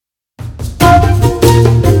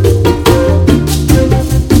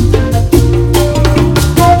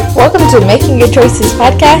to Making Good Choices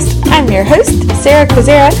podcast. I'm your host, Sarah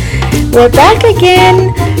Quazera. We're back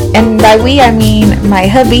again, and by we, I mean my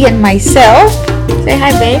hubby and myself. Say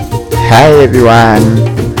hi, babe. Hi, everyone.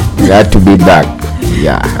 Glad to be back.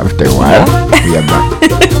 Yeah, after a while, we are back.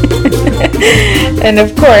 And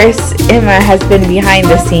of course, Emma has been behind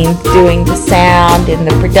the scenes doing the sound and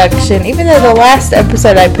the production. Even though the last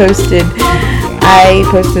episode I posted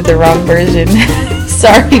the wrong version.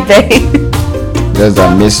 Sorry, babe. Those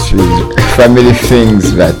are mysteries, family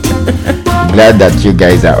things, but glad that you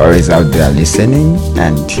guys are always out there listening.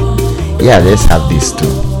 And yeah, let's have this too.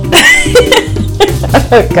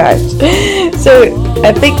 Oh gosh. So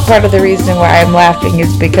I think part of the reason why I'm laughing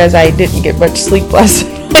is because I didn't get much sleep last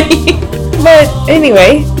night. But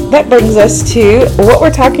anyway, that brings us to what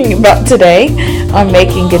we're talking about today on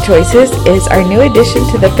Making Good Choices is our new addition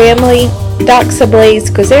to the family, Doxa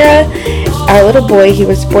Blaze Quazera. Our little boy, he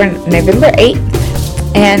was born November 8th,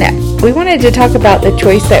 and we wanted to talk about the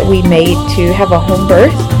choice that we made to have a home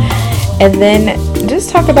birth, and then just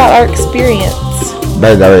talk about our experience.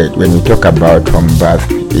 By the way, when we talk about home birth,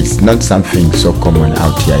 it's not something so common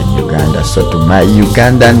out here in Uganda. So to my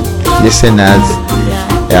Ugandan listeners,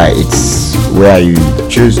 it's where you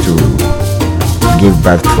choose to give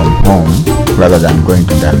birth from home rather than going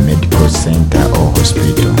to the medical center or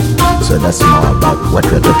hospital. So that's more about what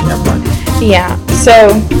we're talking about. Yeah, so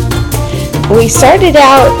we started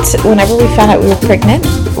out, whenever we found out we were pregnant,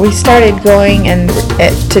 we started going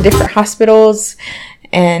to different hospitals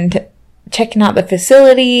and checking out the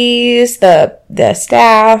facilities, the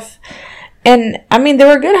staff. And I mean, there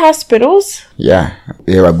were good hospitals. Yeah,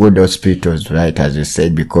 there were good hospitals, right, as you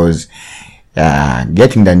said, because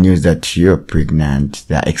getting the news that you're pregnant,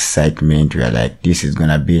 the excitement, we are like, this is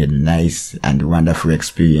gonna be a nice and wonderful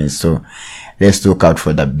experience. So let's look out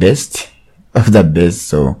for the best of the best.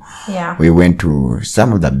 So yeah, we went to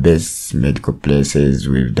some of the best medical places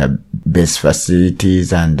with the best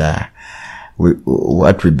facilities and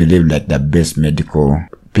what we believe like the best medical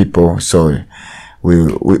people. So we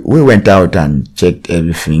went out and checked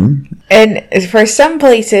everything. And for some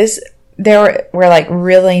places, there were like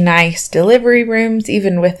really nice delivery rooms,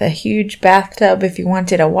 even with a huge bathtub if you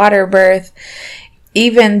wanted a water birth.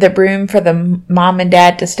 Even the room for the mom and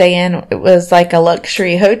dad to stay in, it was like a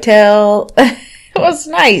luxury hotel. It was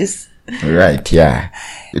nice. Right, yeah.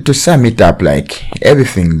 To sum it up, like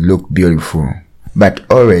everything looked beautiful, but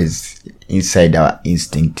always inside our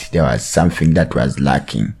instinct, there was something that was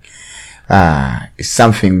lacking.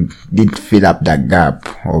 Something didn't fill up the gap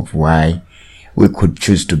of why we could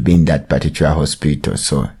choose to be in that particular hospital.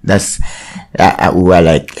 So that's, we were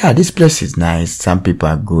like, yeah, this place is nice. Some people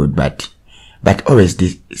are good, but always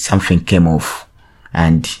something came off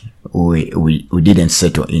and we didn't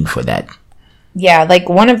settle in for that. Yeah. Like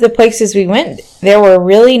one of the places we went, there were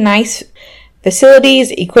really nice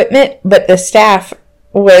facilities, equipment, but the staff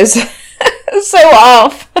was so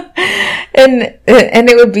off. And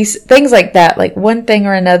it would be things like that, like one thing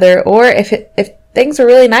or another, or if things were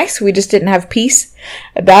really nice, we just didn't have peace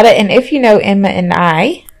about it. And if you know Emma and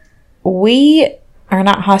I, we are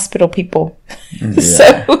not hospital people. Yeah.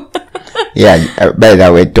 So yeah, by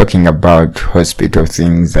the way, talking about hospital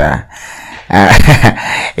things,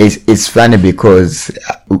 it's funny because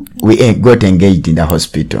we got engaged in the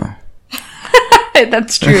hospital.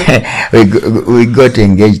 That's true. we got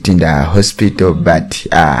engaged in the hospital, but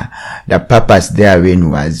the purpose therein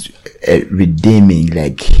was redeeming,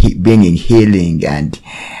 like bringing healing and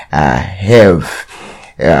health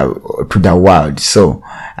to the world. So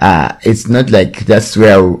it's not like that's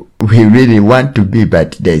where we really want to be,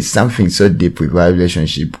 but there is something so deep with our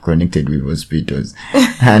relationship connected with hospitals.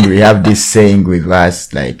 And we have this saying with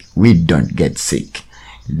us, like, we don't get sick.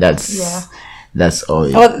 That's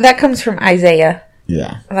all. Well, that comes from Isaiah.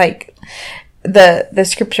 Yeah. Like the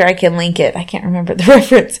scripture, I can link it. I can't remember the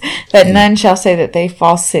reference. That none shall say that they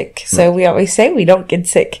fall sick. So we always say we don't get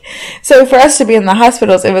sick. So for us to be in the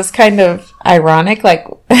hospitals, it was kind of ironic,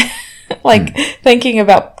 like thinking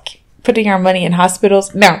about putting our money in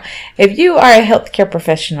hospitals. Now, if you are a healthcare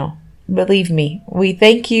professional, believe me, we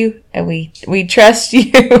thank you and we trust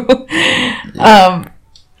you.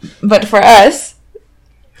 But for us,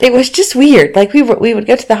 it was just weird. Like we would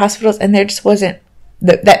go to the hospitals and there just wasn't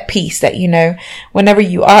that peace that, you know, whenever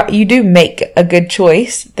you do make a good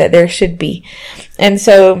choice, that there should be. And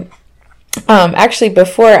so, actually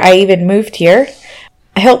before I even moved here,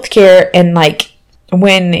 healthcare and like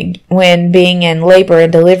when being in labor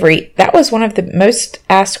and delivery, that was one of the most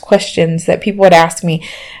asked questions that people would ask me.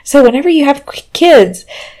 So whenever you have kids,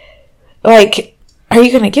 like, are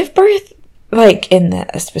you going to give birth like in the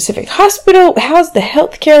specific hospital? How's the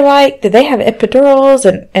healthcare like? Did they have epidurals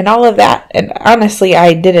and all of that? And honestly,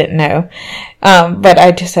 I didn't know. But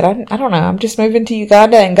I just said, I don't know. I'm just moving to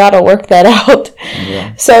Uganda and God will work that out.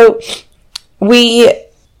 Yeah. So we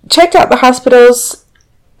checked out the hospitals,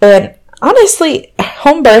 and honestly,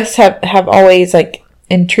 home births have always like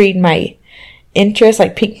intrigued my interest,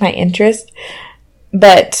 like piqued my interest.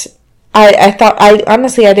 But I thought,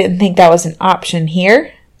 honestly, I didn't think that was an option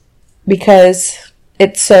here because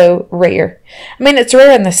it's so rare. I mean, it's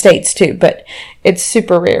rare in the States too, but it's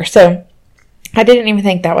super rare. So I didn't even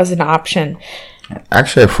think that was an option.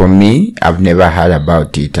 Actually, for me, I've never heard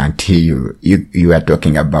about it until you are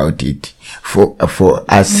talking about it. For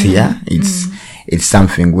us here, it's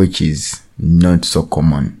something which is not so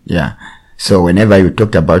common. Yeah. So whenever you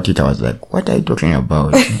talked about it, I was like, what are you talking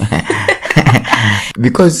about?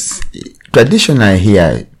 Because traditionally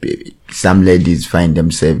here, some ladies find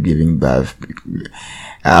themselves giving birth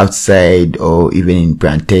outside or even in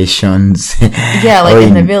plantations. Yeah, like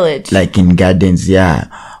in the village. Like in gardens, yeah.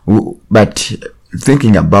 But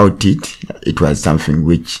thinking about it, it was something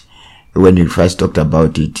which, when you first talked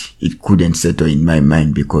about it, it couldn't settle in my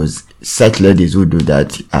mind, because such ladies who do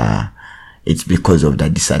that, it's because of the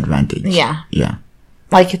disadvantage. Yeah. Yeah.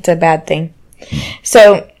 Like it's a bad thing.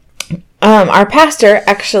 So, our pastor,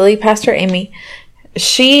 actually, Pastor Amy,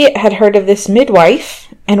 she had heard of this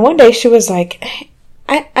midwife, and one day she was like,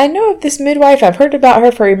 I know of this midwife. I've heard about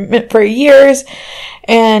her for years,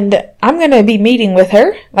 and I'm going to be meeting with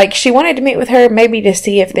her. Like, she wanted to meet with her maybe to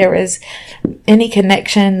see if there was any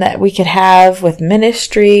connection that we could have with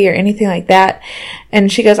ministry or anything like that.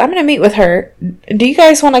 And she goes, I'm going to meet with her. Do you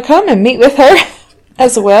guys want to come and meet with her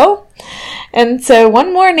as well? And so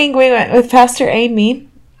one morning we went with Pastor Amy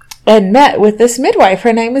and met with this midwife.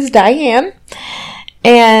 Her name is Diane.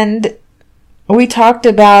 And we talked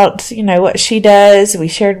about, what she does. We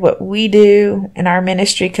shared what we do in our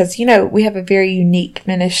ministry because, we have a very unique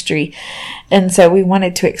ministry. And so we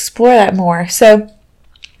wanted to explore that more. So,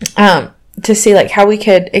 to see like how we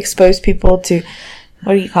could expose people to,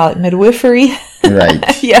 what do you call it? Midwifery.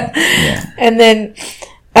 Right. Yeah. And then,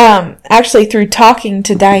 actually through talking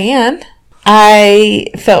to Diane, I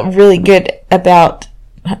felt really good about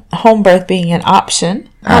home birth being an option.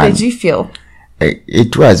 How did you feel?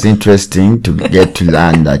 It was interesting to get to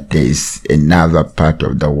learn that there is another part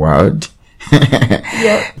of the world.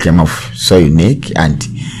 Yep. Came off so unique,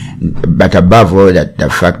 but above all, that the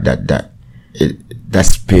fact that the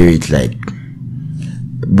spirit like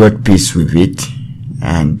brought peace with it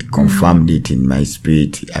and confirmed it in my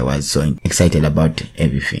spirit. I was so excited about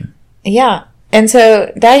everything. Yeah. And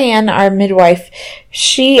so Diane, our midwife,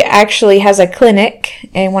 she actually has a clinic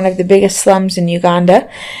in one of the biggest slums in Uganda.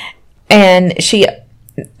 And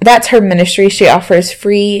that's her ministry. She offers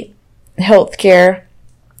free health care,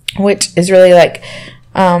 which is really like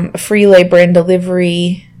free labor and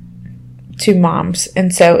delivery to moms,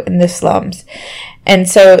 and so in the slums. And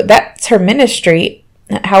so that's her ministry.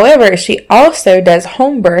 However, she also does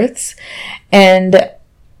home births, and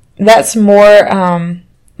that's more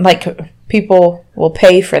like people will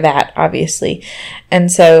pay for that, obviously.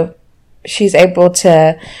 And so she's able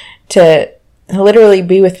to literally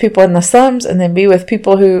be with people in the slums and then be with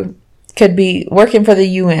people who could be working for the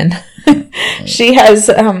UN. She has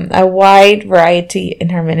a wide variety in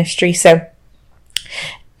her ministry. So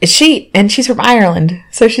she's from Ireland,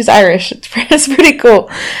 so she's Irish. It's pretty cool.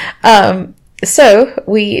 So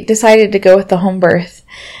we decided to go with the home birth,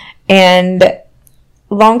 and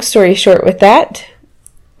long story short with that,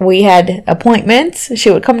 we had appointments.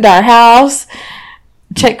 She would come to our house,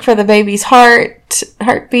 check for the baby's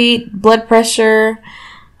heartbeat, blood pressure.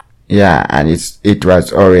 Yeah, and it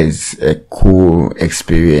was always a cool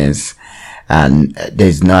experience, and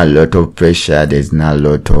there's not a lot of pressure, there's not a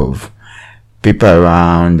lot of people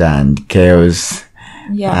around and chaos.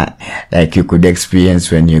 Yeah. Like you could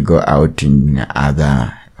experience when you go out in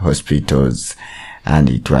other hospitals, and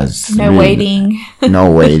it was no waiting.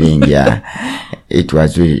 No waiting, yeah. It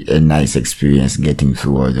was really a nice experience getting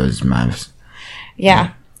through all those months.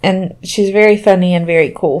 Yeah, and she's very funny and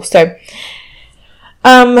very cool. So,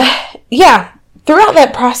 yeah, throughout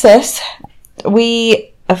that process,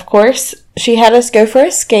 she had us go for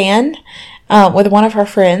a scan with one of her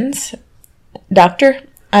friends,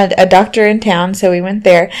 a doctor in town. So we went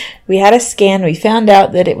there. We had a scan. We found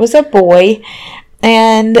out that it was a boy,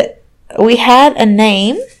 and we had a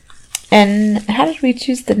name. And how did we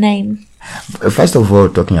choose the name? First of all,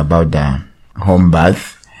 talking about the home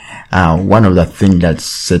birth, one of the things that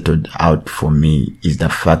settled out for me is the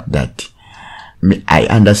fact that I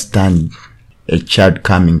understand a child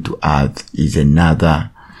coming to earth is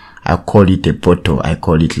another I call it a portal. I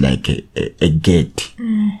call it like a gate.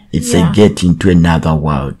 It's a gate into another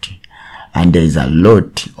world. And there is a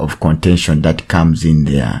lot of contention that comes in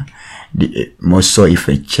there. More so if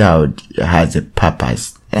a child has a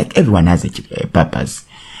purpose. Like everyone has a purpose.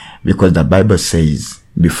 Because the Bible says,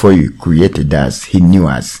 before he created us, he knew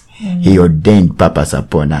us. He ordained purpose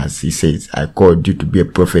upon us. He says, I called you to be a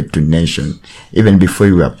prophet to nations. Even before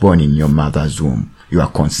you were born in your mother's womb. You are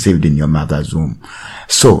conceived in your mother's womb.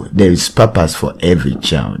 So there is purpose for every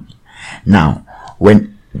child. Now,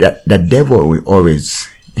 when the devil will always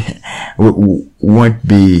won't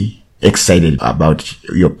be excited about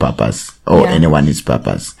your purpose or anyone's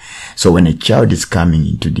purpose. So when a child is coming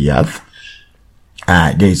into the earth,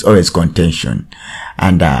 there is always contention.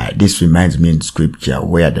 And this reminds me in scripture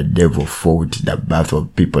where the devil fought the birth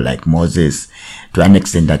of people like Moses to an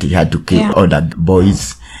extent that he had to kill all the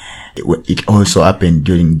boys. It also happened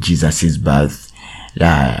during Jesus' birth.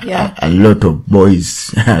 A lot of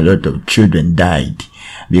boys, a lot of children died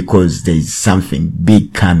because there is something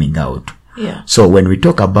big coming out. So when we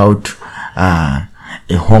talk about a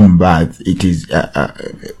home birth, it is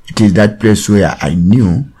that place where I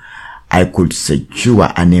knew I could secure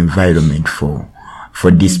an environment for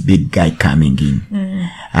this big guy coming in.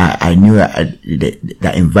 I knew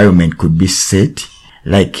the environment could be set,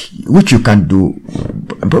 like, which you can do.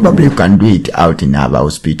 Probably you can do it out in other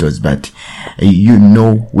hospitals, but you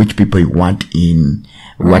know which people you want in,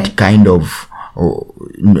 what kind of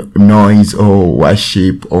noise or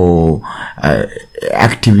worship or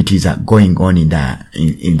activities are going on in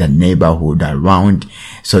the neighborhood around,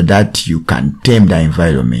 so that you can tame the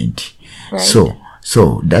environment.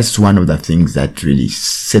 So that's one of the things that really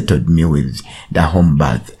settled me with the home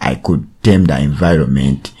birth. I could tame the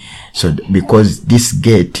environment. So because this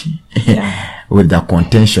gate, with the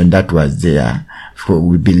contention that was there,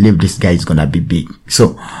 we believe this guy is gonna be big.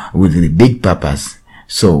 So with the big purpose,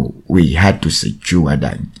 so we had to secure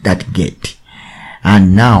that gate.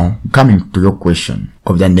 And now coming to your question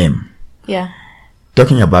of the name.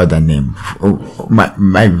 Talking about the name,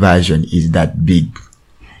 my version is that big.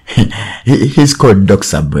 He's called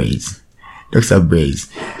Doxa Braze. Doxa Braze.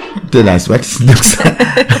 Tell us, what is Doxa?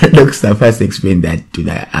 Doxa, first explain that to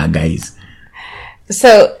our guys.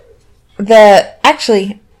 So,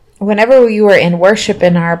 whenever we were in worship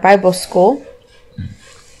in our Bible school,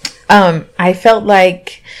 I felt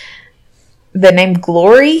like the name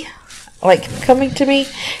Glory, like, coming to me.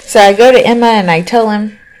 So I go to Emma and I tell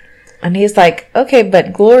him, and he's like, okay,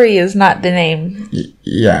 but Glory is not the name.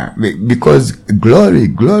 Yeah, because glory,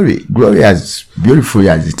 as beautiful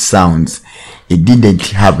as it sounds, it didn't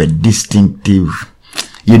have a distinctive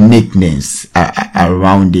uniqueness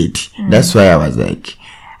around it. That's why I was like,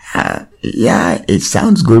 it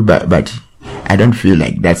sounds good, but I don't feel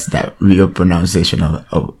like that's the real pronunciation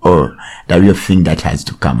or the real thing that has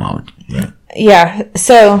to come out. Yeah.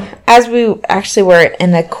 So as we actually were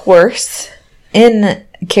in a course in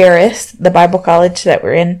Charis, the Bible college that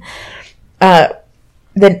we're in,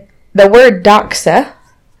 the word doxa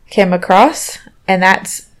came across, and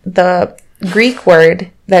that's the Greek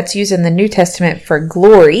word that's used in the New Testament for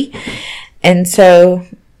glory. And so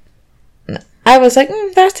I was like,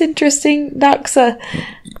 that's interesting, doxa.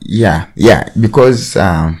 Yeah, because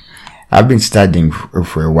I've been studying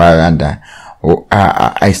for a while, and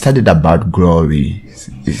I studied about glory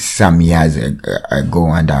some years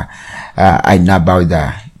ago, and I know about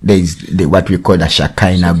there's what we call the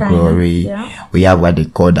Shekinah glory. We have what they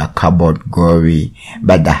call the Kabod glory,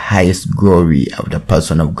 but the highest glory of the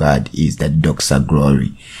person of God is the Doxa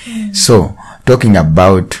glory. So talking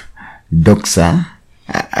about Doxa,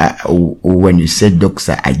 when you say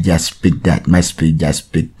Doxa, I just picked that. My spirit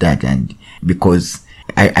just picked that, and because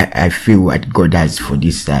I feel what God has for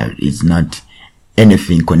this is not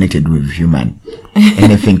anything connected with human,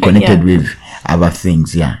 anything connected with other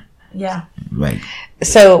things. Yeah. Right.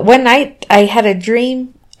 So one night I had a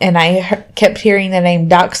dream, and I kept hearing the name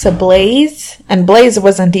Doxa Blaze, and Blaze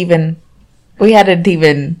wasn't even, we hadn't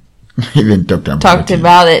even talked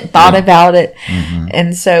about it, thought about it.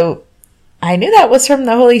 And so I knew that was from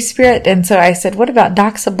the Holy Spirit. And so I said, what about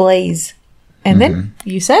Doxa Blaze? And then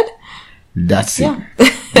you said? That's it.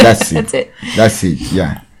 That's it. That's it.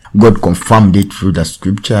 Yeah. God confirmed it through the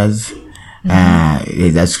scriptures.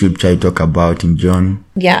 There's a scripture I talk about in John.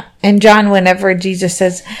 Yeah. In John, whenever Jesus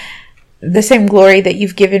says, the same glory that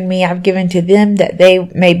you've given me, I've given to them, that they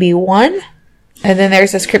may be one. And then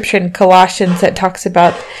there's a scripture in Colossians that talks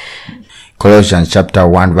about Colossians chapter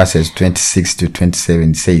 1 verses 26 to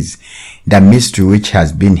 27 says, the mystery which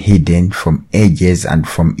has been hidden from ages and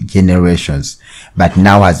from generations, but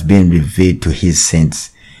now has been revealed to his saints.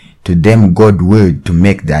 To them God willed to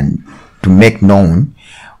make known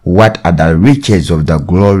what are the riches of the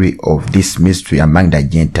glory of this mystery among the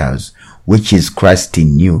Gentiles, which is Christ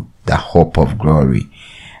in you, the hope of glory.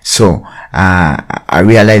 So I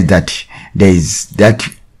realized that there is that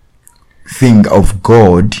thing of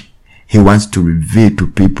God He wants to reveal to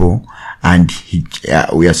people, and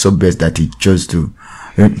we are so blessed that He chose to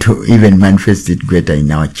even manifest it greater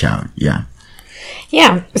in our child.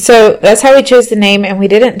 Yeah, so that's how we chose the name, and we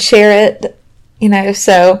didn't share it,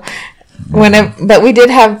 so but we did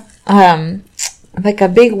have like a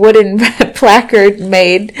big wooden placard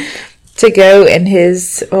made to go in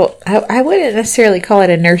his, I wouldn't necessarily call it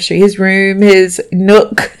a nursery, his room, his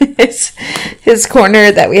nook, his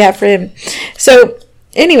corner that we have for him. So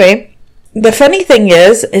anyway, the funny thing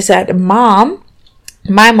is that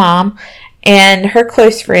my mom and her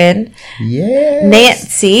close friend,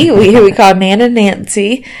 Nancy, who we call Nana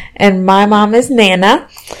Nancy, and my mom is Nana.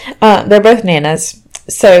 They're both Nanas,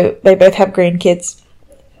 so they both have grandkids.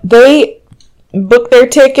 They booked their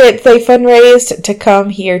tickets, they fundraised to come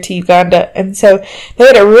here to Uganda, and so they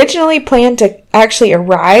had originally planned to actually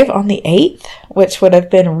arrive on the 8th, which would have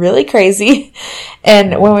been really crazy.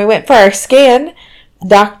 And when we went for our scan,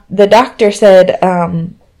 the doctor said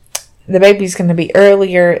the baby's going to be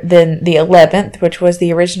earlier than the 11th, which was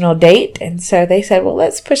the original date. And so they said, well,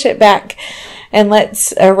 let's push it back and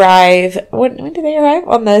let's arrive. When did they arrive?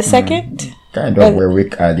 On the 2nd? Kind of a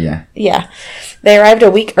week earlier. Yeah. They arrived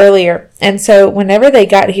a week earlier. And so whenever they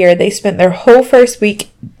got here, they spent their whole first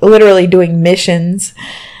week literally doing missions.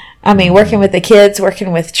 I mean, working with the kids,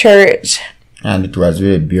 working with church. And it was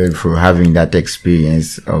really beautiful having that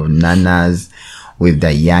experience of nanas with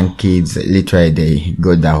the young kids. Literally, they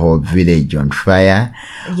got the whole village on fire.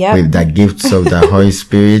 Yep. With the gifts of the Holy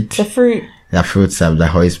Spirit. The fruits of the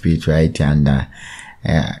Holy Spirit, right? And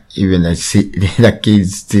even the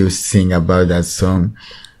kids still sing about that song,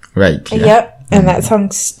 right? Yeah. Yep. And that song,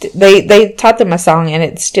 they taught them a song, and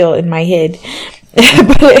it's still in my head.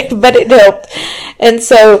 but it helped. And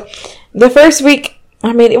so the first week,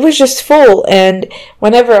 I mean, it was just full. And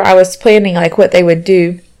whenever I was planning like what they would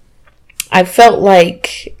do, I felt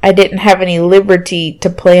like I didn't have any liberty to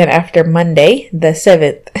plan after Monday, the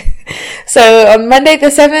 7th. So on Monday the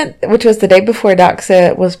 7th, which was the day before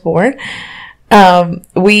Doxa was born,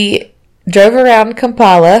 we drove around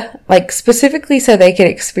Kampala, like specifically so they could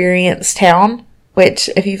experience town, which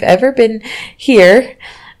if you've ever been here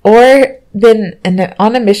or been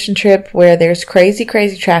on a mission trip where there's crazy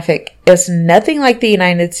traffic, it's nothing like the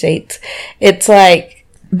United States. It's like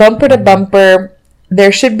bumper to bumper.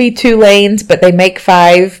 There should be 2 lanes, but they make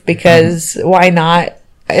 5 because why not?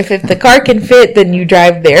 If the car can fit, then you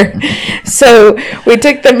drive there. So we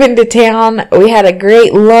took them into town. We had a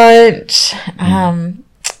great lunch.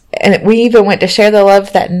 And we even went to Share the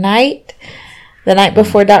Love that night, the night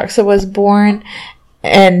before Doxa was born,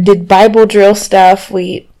 and did Bible drill stuff.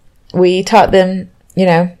 We taught them,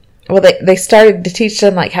 they started to teach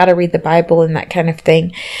them like how to read the Bible and that kind of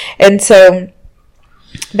thing. And so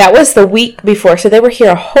that was the week before. So they were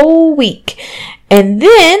here a whole week. And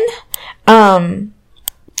then,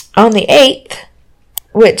 on the 8th,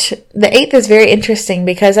 which the 8th is very interesting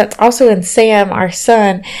because that's also when Sam, our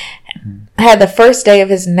son, had the first day of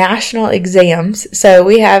his national exams. So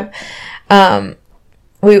we have, I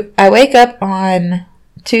wake up on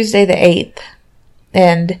Tuesday the 8th,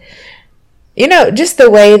 and, just the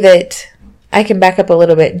way that, I can back up a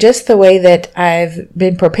little bit, just the way that I've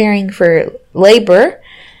been preparing for labor,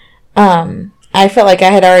 I felt like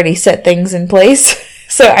I had already set things in place.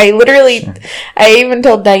 So I even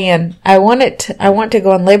told Diane, I want to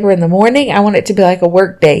go on labor in the morning. I want it to be like a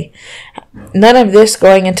work day. None of this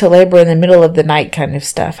going into labor in the middle of the night kind of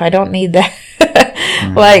stuff. I don't need that.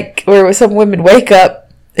 Like where some women wake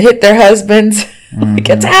up, hit their husbands, like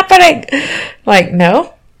it's happening. Like,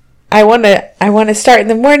 no, I want to start in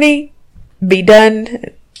the morning, be done,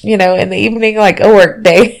 in the evening, like a work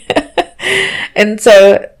day. And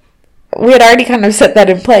so we had already kind of set that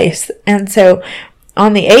in place. And so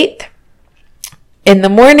on the 8th, in the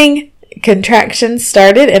morning, contractions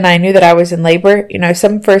started, and I knew that I was in labor.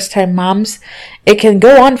 Some first-time moms, it can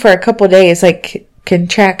go on for a couple of days, like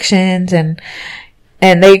contractions, and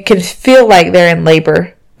they can feel like they're in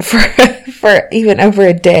labor for even over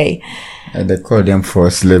a day. And they call them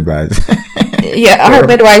forced labors. Yeah, our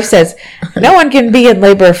midwife says, no one can be in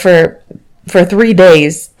labor for 3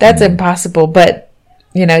 days. That's impossible, but,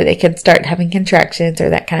 they can start having contractions or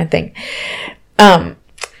that kind of thing.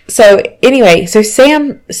 So anyway, so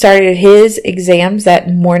Sam started his exams that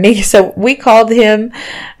morning. So we called him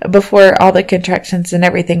before all the contractions and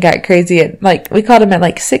everything got crazy. And we called him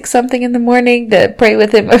at 6 something in the morning to pray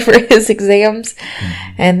with him over his exams.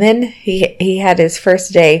 Mm-hmm. And then he had his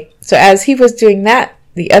first day. So as he was doing that,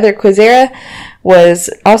 the other Quizera was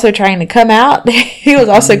also trying to come out. He was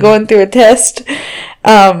also going through a test.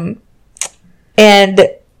 And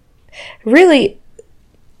really,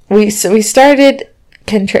 we started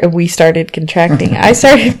contracting. I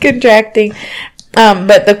started contracting.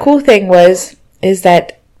 But the cool thing is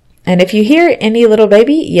that, and if you hear any little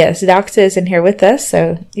baby, yes, Doxa is in here with us,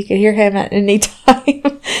 so you can hear him at any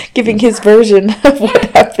time giving his version of what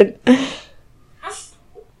happened.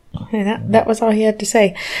 And that was all he had to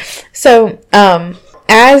say. So,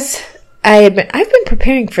 as I've been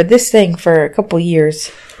preparing for this thing for a couple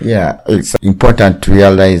years. Yeah, it's important to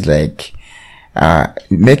realize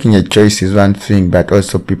making a choice is one thing, but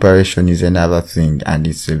also preparation is another thing, and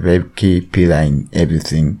it's a very key pillar in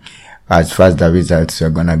everything as far as the results you're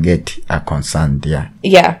gonna get are concerned.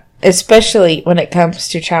 Yeah, especially when it comes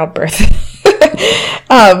to childbirth.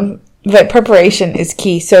 But preparation is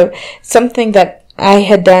key. So something that I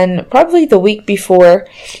had done probably the week before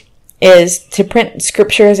is to print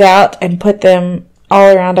scriptures out and put them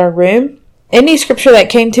all around our room. Any scripture that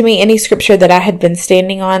came to me, any scripture that I had been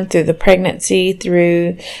standing on through the pregnancy,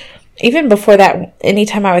 through even before that,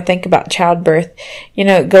 anytime I would think about childbirth,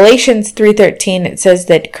 Galatians 3:13, it says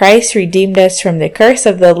that Christ redeemed us from the curse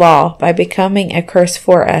of the law by becoming a curse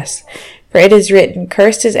for us. For it is written,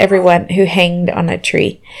 cursed is everyone who was hanged on a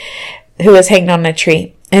tree.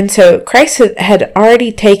 And so Christ had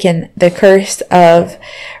already taken the curse of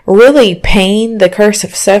really pain, the curse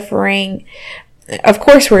of suffering. Of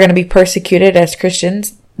course, we're going to be persecuted as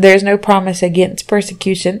Christians. There's no promise against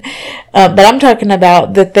persecution. But I'm talking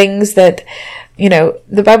about the things that,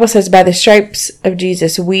 the Bible says by the stripes of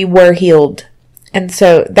Jesus, we were healed. And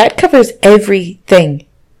so that covers everything.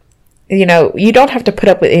 You don't have to put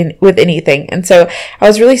up with anything. And so I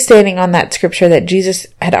was really standing on that scripture that Jesus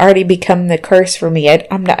had already become the curse for me.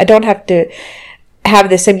 I don't have to have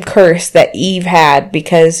the same curse that Eve had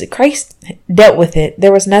because Christ dealt with it.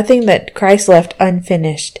 There was nothing that Christ left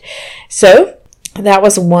unfinished. So that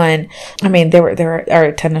was one. I mean, there are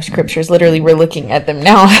a ton of scriptures. Literally, we're looking at them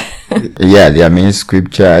now. Yeah, there are many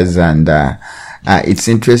scriptures, and it's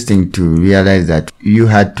interesting to realize that you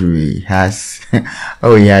had to rehearse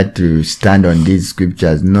or you had to stand on these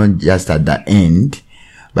scriptures, not just at the end,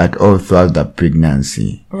 but all throughout the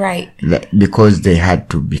pregnancy. Right. Because they had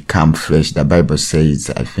to become fresh. The Bible says,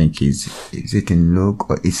 I think is it in Luke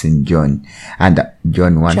or it's in John? And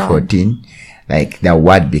John 1:14, the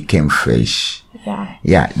word became fresh. Yeah.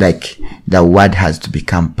 Yeah, the word has to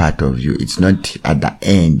become part of you. It's not at the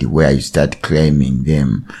end where you start claiming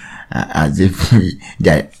them as if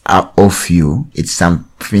they're of you. It's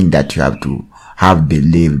something that you have to have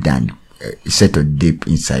believed and settled deep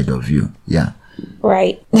inside of you. Yeah.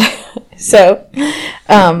 Right. So,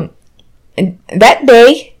 that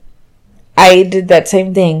day, I did that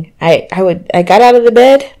same thing. I got out of the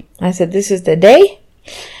bed. I said, this is the day.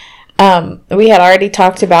 We had already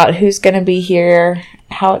talked about who's going to be here,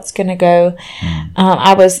 how it's going to go.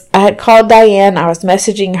 I had called Diane. I was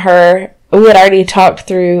messaging her. We had already talked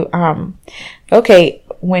through, okay,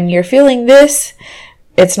 when you're feeling this,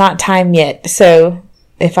 it's not time yet. So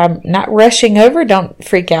if I'm not rushing over, don't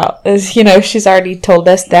freak out. As she's already told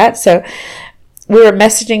us that. So we were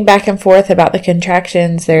messaging back and forth about the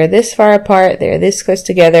contractions. They're this far apart. They're this close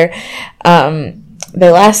together. They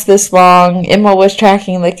last this long. Emma was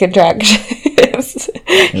tracking the contractions.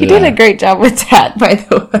 He did a great job with that, by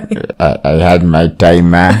the way. I had my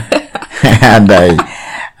timer and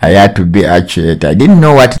I had to be accurate. I didn't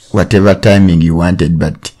know whatever timing you wanted,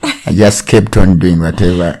 but I just kept on doing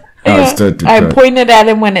whatever I was told to do. I pointed at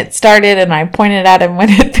him when it started and I pointed at him when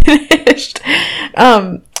it finished.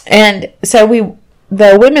 And so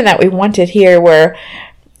the women that we wanted here were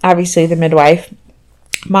obviously the midwife,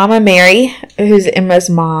 Mama Mary, who's Emma's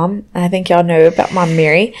mom. I think y'all know about Mom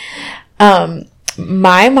Mary.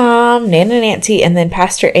 My mom, Nana Nancy, and then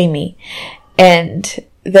Pastor Amy. And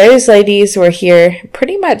those ladies were here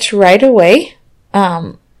pretty much right away.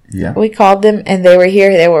 Yeah. We called them and they were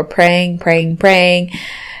here. They were praying,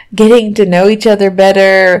 getting to know each other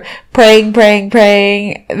better, praying.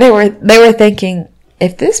 They were thinking,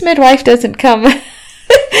 if this midwife doesn't come,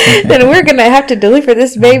 then we're going to have to deliver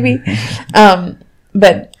this baby.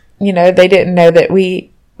 But, they didn't know that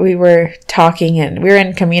we were talking and we were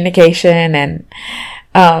in communication. And,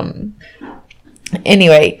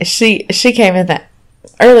 anyway, she came in that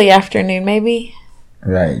early afternoon, maybe.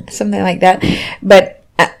 Right. Something like that. But,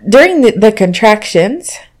 during the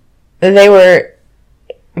contractions, they were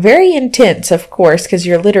very intense, of course, because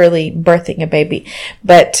you're literally birthing a baby.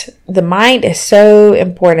 But the mind is so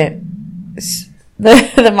important.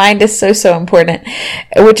 The mind is so important,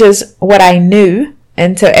 which is what I knew.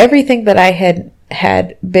 And so everything that I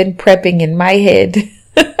had been prepping in my head,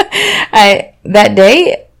 that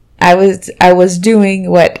day I was doing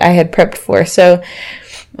what I had prepped for. So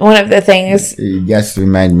one of the things, you just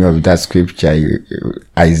remind me of that scripture,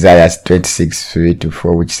 Isaiah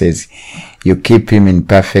 26:3-4, which says, "You keep him in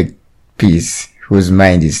perfect peace, whose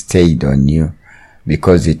mind is stayed on you,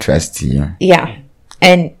 because he trusts you." Yeah,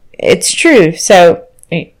 and it's true. So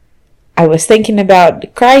I was thinking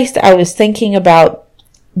about Christ. I was thinking about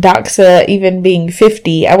Doxa even being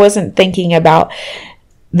 50. I wasn't thinking about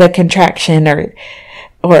the contraction or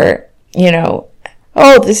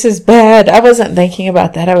oh, this is bad. I wasn't thinking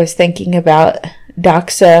about that. I was thinking about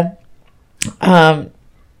Doxa,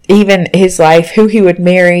 even his life, who he would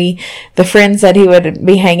marry, the friends that he would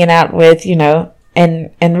be hanging out with,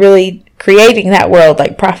 and really creating that world,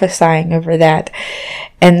 like prophesying over that.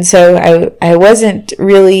 And so I wasn't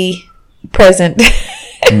really present,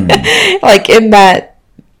 like in that,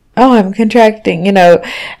 oh, I'm contracting,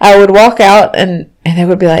 I would walk out and they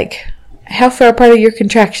would be like, how far apart are your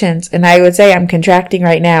contractions? And I would say, I'm contracting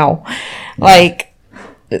right now. Like,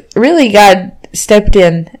 really, God stepped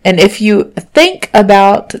in. And if you think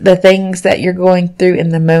about the things that you're going through in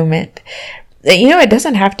the moment, it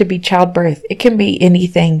doesn't have to be childbirth. It can be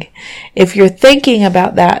anything. If you're thinking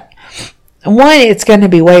about that, one, it's going to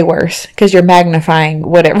be way worse because you're magnifying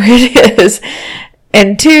whatever it is.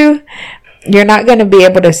 And two, you're not going to be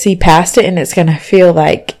able to see past it, and it's going to feel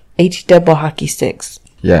like double hockey sticks.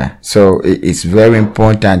 Yeah, so it's very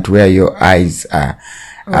important where your eyes are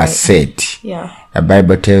set. Yeah. The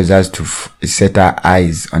Bible tells us to set our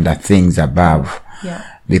eyes on the things above. Yeah.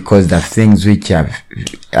 Because the things which are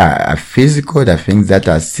physical, the things that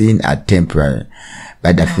are seen are temporary.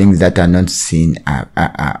 But the things that are not seen are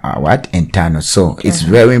what? Internal. So it's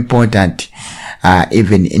very important,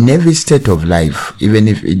 even in every state of life, even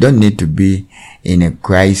if you don't need to be in a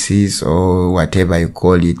crisis or whatever you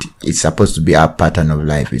call it, it's supposed to be a pattern of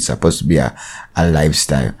life. It's supposed to be a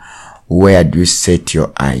lifestyle. Where do you set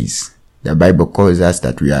your eyes? The Bible calls us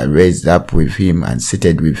that we are raised up with him and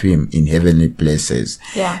seated with him in heavenly places.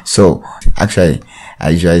 Yeah. So actually, I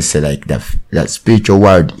usually say like the spiritual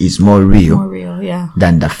world is more real,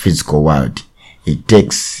 than the physical world. It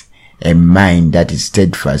takes a mind that is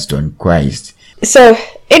steadfast on Christ. So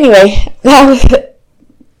anyway, the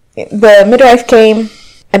midwife came,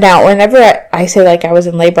 and now whenever I say like I was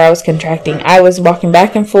in labor, I was contracting, I was walking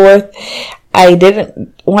back and forth. I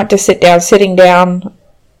didn't want to sit down. Sitting down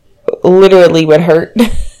literally would hurt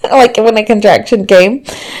like when a contraction came.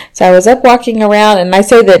 So I was up walking around, and I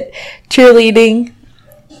say that cheerleading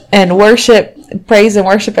and worship, praise and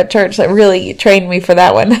worship at church, that really trained me for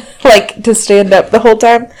that one. Like to stand up the whole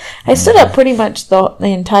time. I stood up pretty much the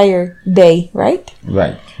entire day, right?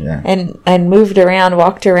 Right, yeah. And moved around,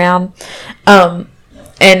 walked around, and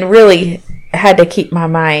really had to keep my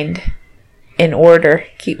mind in order,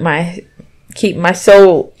 keep my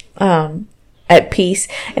soul at peace.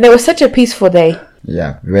 And it was such a peaceful day.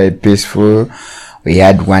 Yeah, very peaceful. We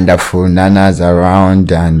had wonderful nanas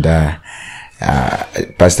around, and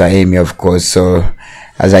Pastor Amy, of course. So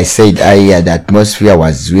as I said earlier, the atmosphere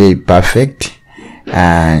was really perfect,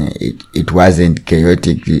 and it wasn't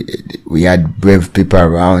chaotic. We had brave people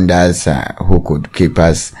around us who could keep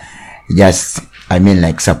us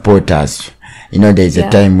support us. There's a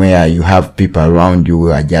time where you have people around you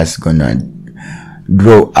who are just gonna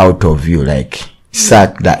draw out of you, like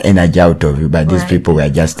suck the energy out of you, but these people were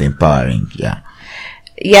just empowering.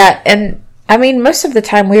 Yeah, and I mean, most of the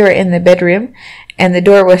time we were in the bedroom and the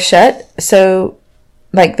door was shut, so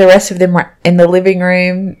like the rest of them were in the living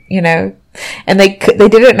room, and they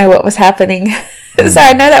didn't know what was happening. So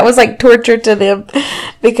I know that was like torture to them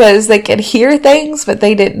because they could hear things, but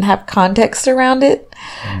they didn't have context around it.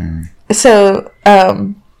 So,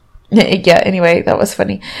 anyway, that was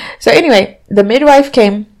funny. So anyway, the midwife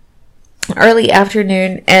came early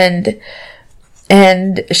afternoon,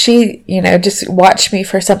 and she, just watched me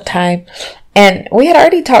for some time. And we had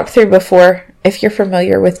already talked through before, if you're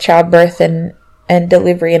familiar with childbirth and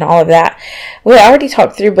delivery and all of that, we had already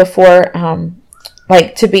talked through before,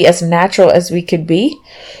 like to be as natural as we could be.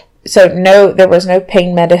 So no, there was no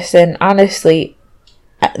pain medicine. Honestly,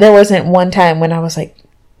 there wasn't one time when I was like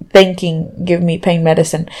thinking, give me pain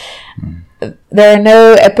medicine. There are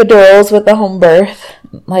no epidurals with the home birth.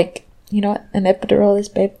 Like, you know what an epidural is,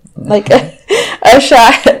 babe? Like a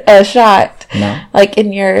shot, No. like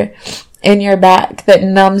in your in your back that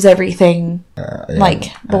numbs everything,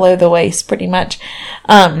 below the waist, pretty much.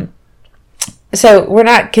 So we're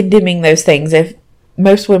not condemning those things. If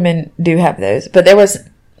most women do have those, but there was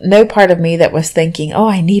no part of me that was thinking, oh,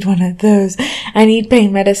 I need one of those. I need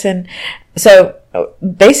pain medicine. So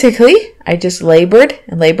basically, I just labored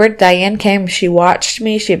and labored. Diane came. She watched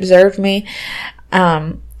me. She observed me.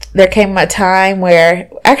 There came a time where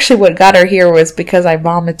actually what got her here was because I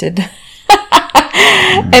vomited.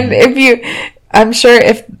 And I'm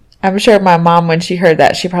sure my mom, when she heard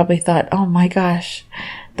that, she probably thought, oh my gosh,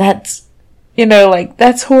 that's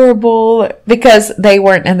horrible, because they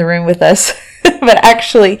weren't in the room with us. But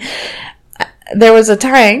actually, there was a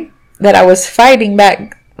time that I was fighting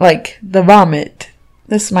back, the vomit.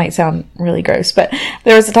 This might sound really gross, but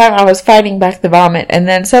there was a time I was fighting back the vomit, and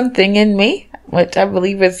then something in me, which I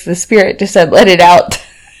believe is the Spirit, just said, let it out.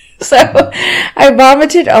 So I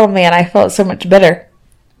vomited. Oh man, I felt so much better.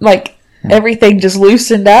 Everything just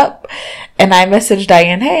loosened up, and I messaged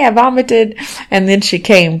Diane, hey, I vomited. And then she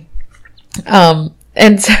came.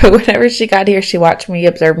 And so whenever she got here, she watched me,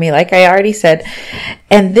 observe me, like I already said.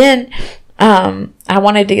 And then, I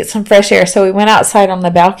wanted to get some fresh air. So we went outside on the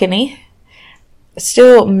balcony,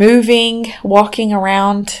 still moving, walking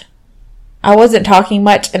around. I wasn't talking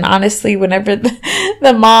much. And honestly, whenever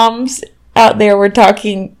the moms out there were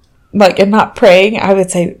talking, and not praying, I would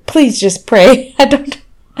say, please just pray.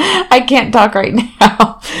 I can't talk right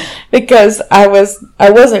now because I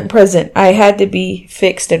wasn't present. I had to be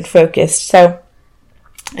fixed and focused. So,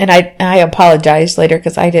 and I apologized later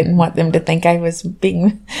because I didn't want them to think I was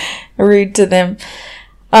being rude to them.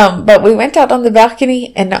 But we went out on the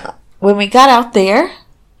balcony, and when we got out there,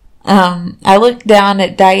 I looked down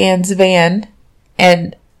at Diane's van,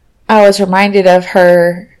 and I was reminded of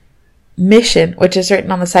her mission, which is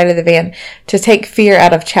written on the side of the van, to take fear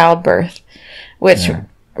out of childbirth, which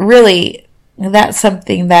really, that's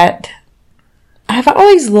something that I've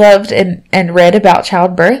always loved and read about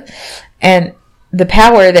childbirth and the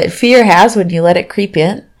power that fear has when you let it creep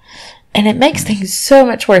in. And it makes things so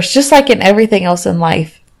much worse, just like in everything else in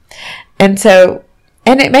life. And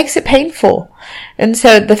it makes it painful. And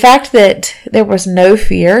so the fact that there was no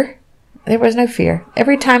fear.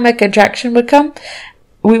 Every time a contraction would come,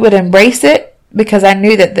 we would embrace it, because I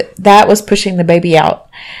knew that was pushing the baby out.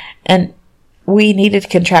 And we needed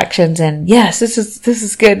contractions, and yes, this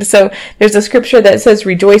is good. So there's a scripture that says,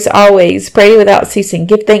 rejoice always, pray without ceasing,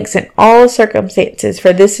 give thanks in all circumstances,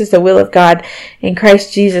 for this is the will of God in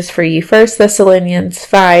Christ Jesus for you. 1 Thessalonians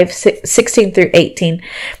 5:16 through 18.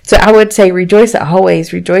 So I would say rejoice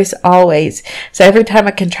always, rejoice always. So every time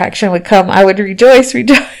a contraction would come, I would rejoice.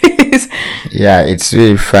 Yeah, it's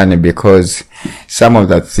really funny, because some of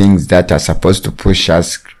the things that are supposed to push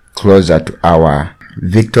us closer to our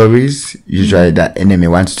victories, usually the enemy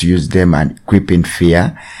wants to use them and creep in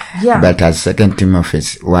fear. Yeah. But as 2 Timothy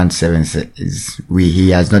 1:7 says,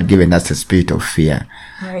 he has not given us a spirit of fear.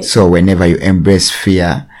 Right. So whenever you embrace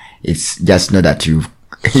fear, it's just know that you've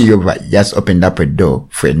just opened up a door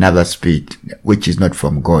for another spirit, which is not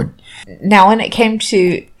from God. Now, when it came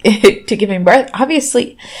to giving birth,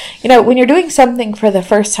 obviously, when you're doing something for the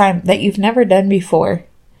first time that you've never done before,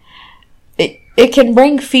 it can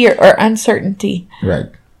bring fear or uncertainty. Right.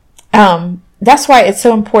 That's why it's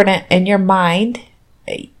so important in your mind.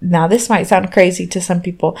 Now, this might sound crazy to some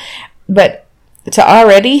people, but to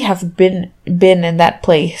already have been in that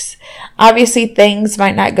place. Obviously, things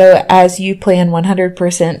might not go as you plan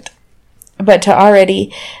 100%, but to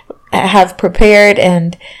already have prepared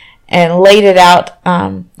and laid it out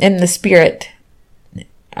in the Spirit.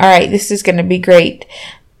 All right, this is going to be great.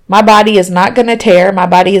 My body is not going to tear. My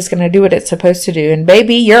body is going to do what it's supposed to do. And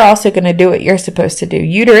baby, you're also going to do what you're supposed to do.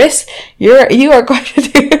 Uterus, you are going to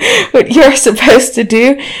do what you're supposed to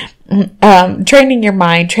do. Training your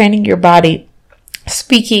mind, training your body,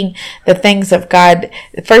 speaking the things of God.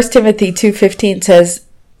 1 Timothy 2:15 says,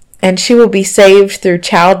 and she will be saved through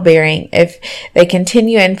childbearing if they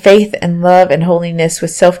continue in faith and love and holiness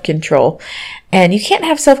with self-control. And you can't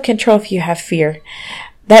have self-control if you have fear.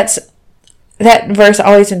 That verse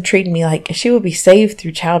always intrigued me, she will be saved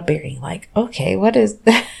through childbearing. Okay, what is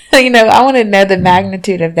that? I want to know the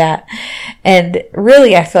magnitude of that. And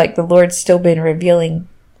really, I feel like the Lord's still been revealing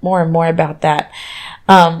more and more about that.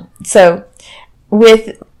 So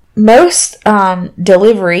with most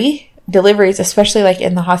deliveries, especially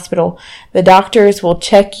in the hospital, the doctors will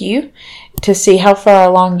check you to see how far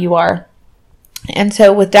along you are. And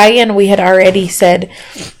so with Diane, we had already said,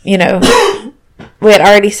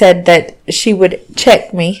 that she would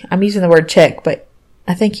check me. I'm using the word check, but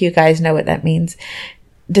I think you guys know what that means,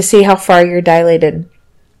 to see how far you're dilated.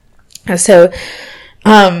 So,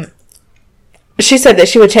 she said that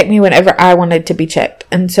she would check me whenever I wanted to be checked.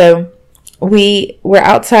 And so we were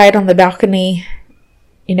outside on the balcony.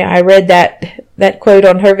 You know, I read that quote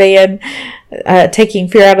on her van, taking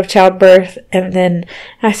fear out of childbirth. And then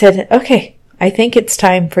I said, okay, I think it's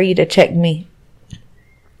time for you to check me.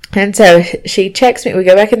 And so she checks me. We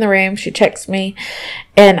go back in the room. She checks me.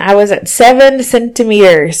 And I was at 7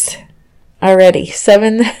 centimeters already.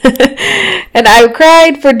 7. And I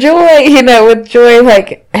cried for joy, you know, with joy,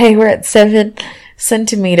 like, hey, we're at 7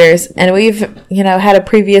 centimeters. And we've, you know, had a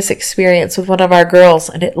previous experience with one of our girls,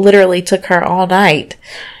 and it literally took her all night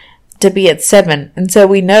to be at 7. And so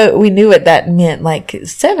we knew what that meant. Like,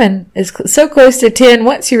 7 is so close to 10.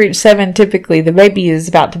 Once you reach 7, typically the baby is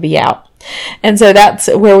about to be out. And so that's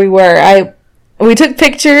where we were. We took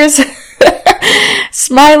pictures,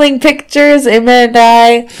 smiling pictures, Emma and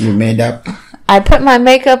I. You made up? I put my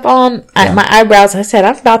makeup on, my eyebrows. I said,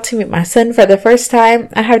 I'm about to meet my son for the first time.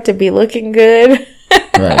 I have to be looking good.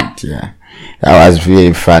 Right, yeah. That was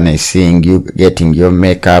really funny seeing you getting your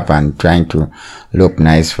makeup and trying to look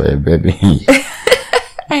nice for a baby.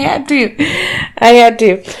 I had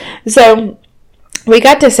to. So we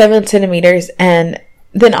got to 7 centimeters, and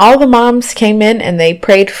then all the moms came in and they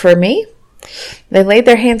prayed for me. They laid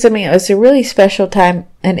their hands on me. It was a really special time.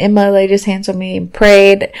 And Emma laid his hands on me and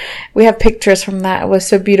prayed. We have pictures from that. It was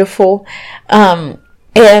so beautiful. And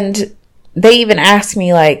they even asked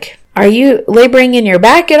me, like, are you laboring in your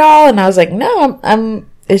back at all? And I was like, no, I'm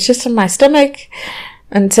it's just in my stomach.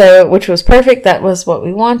 And so, which was perfect. That was what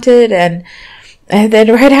we wanted. And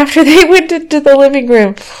then right after they went into the living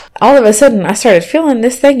room, all of a sudden I started feeling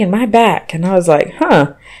this thing in my back. And I was like,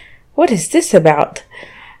 what is this about?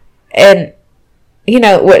 And, you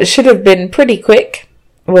know, what should have been pretty quick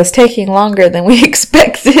was taking longer than we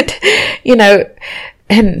expected, you know,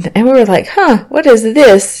 and we were like, what is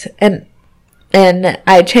this? And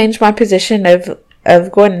I changed my position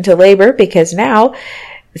of going into labor, because now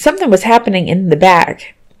something was happening in the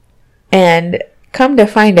back. And come to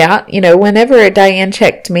find out, you know, whenever Diane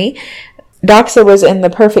checked me, Doxa was in the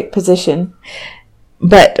perfect position.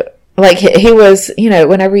 But like he was, you know,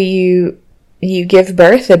 whenever you give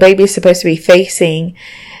birth, the baby's supposed to be facing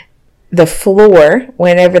the floor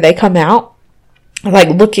whenever they come out, like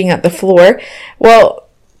looking at the floor. Well,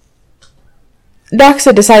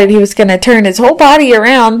 Doxa decided he was going to turn his whole body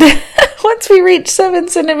around once we reached 7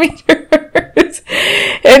 centimeters.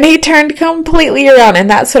 And he turned completely around, and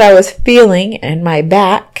that's what I was feeling in my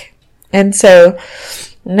back. And so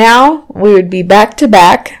now we would be back to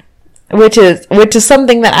back, which is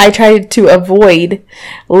something that I tried to avoid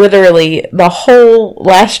literally the whole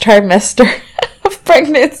last trimester of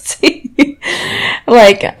pregnancy.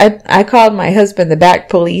 Like, I called my husband the back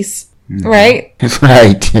police, right?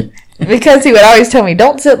 Right. Because he would always tell me,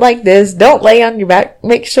 don't sit like this, don't lay on your back,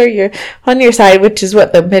 make sure you're on your side, which is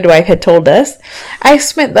what the midwife had told us. I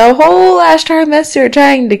spent the whole last trimester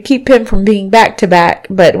trying to keep him from being back to back,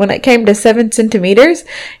 but when it came to 7 centimeters,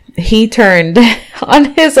 he turned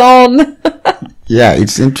on his own. Yeah,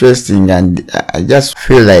 it's interesting, and I just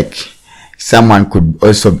feel like someone could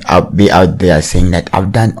also be out there saying that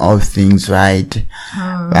I've done all things right,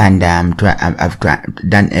 and I've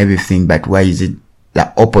done everything, but why is it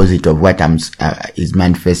the opposite of what is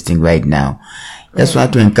manifesting right now? Just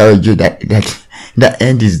want to encourage you that the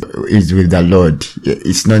end is with the Lord.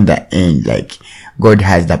 It's not the end. Like, God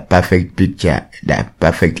has the perfect picture, the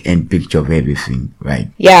perfect end picture of everything, right?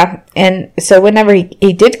 Yeah, and so whenever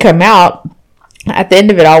he did come out, at the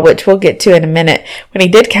end of it all, which we'll get to in a minute, when he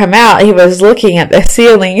did come out, he was looking at the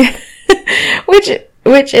ceiling,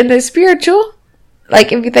 which in the spiritual,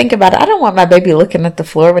 like, if you think about it, I don't want my baby looking at the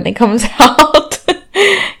floor when he comes out.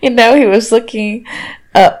 You know, he was looking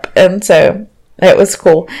up, and so it was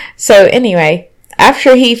cool. So anyway,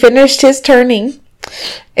 after he finished his turning,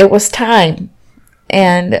 it was time.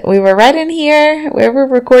 And we were right in here, where we're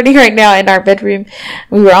recording right now, in our bedroom.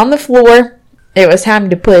 We were on the floor. It was time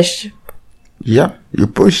to push. Yeah, you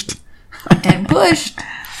pushed. And pushed.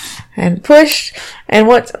 And pushed. And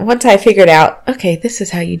once I figured out, okay, this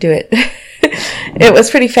is how you do it. It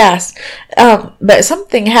was pretty fast. But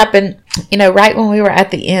something happened, you know, right when we were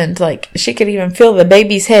at the end. Like, she could even feel the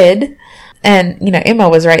baby's head. And, you know, Emma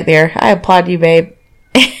was right there. I applaud you, babe.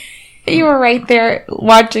 You were right there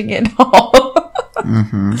watching it all.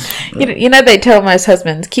 Mm-hmm. You know, they tell most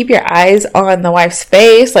husbands, keep your eyes on the wife's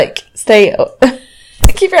face. Like,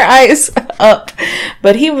 keep your eyes up.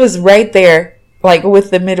 But he was right there, like, with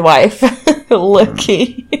the midwife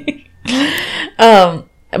looking.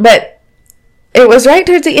 But it was right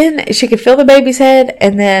towards the end. She could feel the baby's head,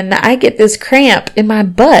 and then I get this cramp in my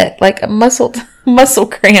butt, like a muscle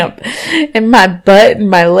cramp in my butt and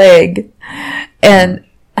my leg. And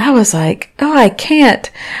I was like, oh, I can't.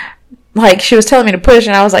 Like, she was telling me to push,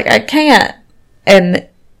 and I was like, I can't. And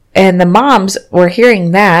the moms were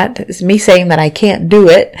hearing that. It's me saying that I can't do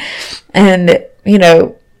it. And, you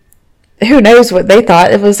know, who knows what they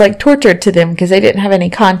thought. It was like torture to them because they didn't have any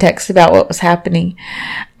context about what was happening.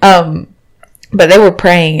 But they were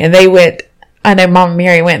praying, and they went, I know Mama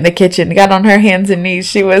Mary went in the kitchen, got on her hands and knees.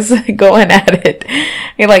 She was going at it,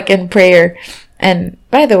 like in prayer. And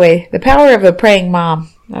by the way, the power of a praying mom,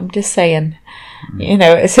 I'm just saying, you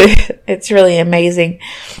know, it's really amazing.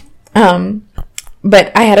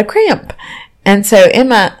 But I had a cramp. And so,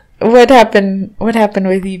 Emma, what happened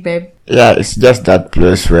with you, babe? Yeah, it's just that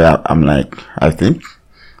place where I'm like, I think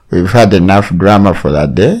we've had enough drama for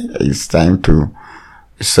that day. It's time to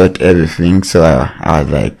sort everything. So I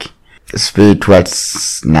was like, Spirit,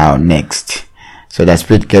 what's now next? So the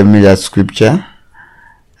Spirit gave me that scripture.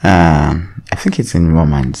 I think it's in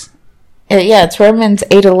Romans. Yeah, it's Romans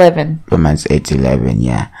 8:11. Romans 8:11,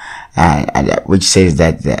 yeah. Which says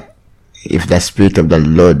that if the Spirit of the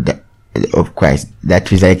Lord of Christ,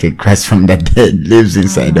 that resurrected Christ from the dead, lives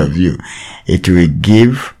inside of you, it will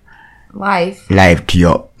give life to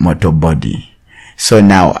your mortal body. So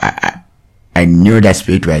now I knew the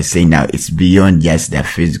Spirit was saying now it's beyond just the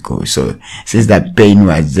physical. So since that pain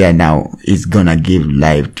was there, now it's gonna give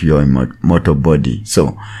life to your mortal body.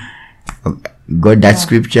 So got that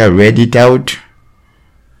scripture, read it out.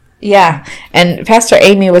 Yeah, and Pastor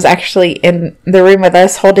Amy was actually in the room with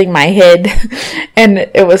us holding my head, and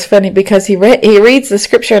it was funny because he reads the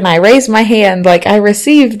scripture, and I raised my hand like I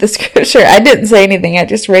received the scripture. I didn't say anything, I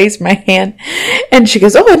just raised my hand, and she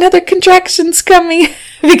goes, "Oh, another contraction's coming,"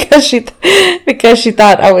 because she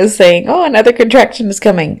thought I was saying, "Oh, another contraction is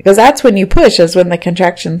coming," because that's when you push, is when the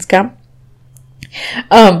contractions come.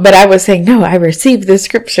 But I was saying, "No, I received the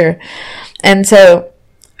scripture," and so.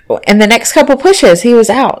 In the next couple pushes, he was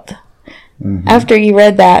out after you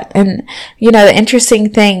read that. And, you know, the interesting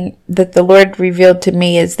thing that the Lord revealed to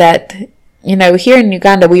me is that, you know, here in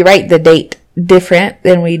Uganda, we write the date different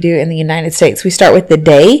than we do in the United States. We start with the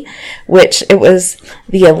day, which it was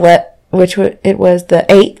the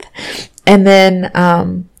 8th, and then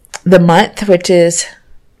the month, which is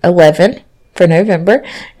 11 for November,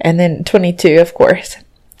 and then 22, of course.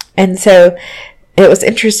 And so it was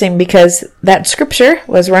interesting because that scripture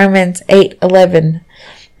was Romans 8:11,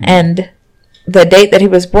 and the date that he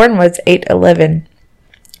was born was 8:11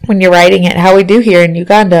 when you're writing it, how we do here in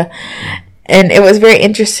Uganda. And it was very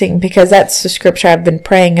interesting because that's the scripture I've been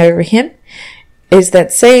praying over him, is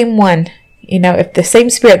that same one. You know, if the same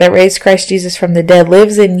Spirit that raised Christ Jesus from the dead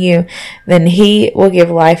lives in you, then he will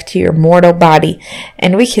give life to your mortal body.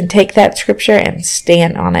 And we can take that scripture and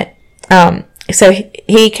stand on it. So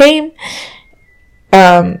he came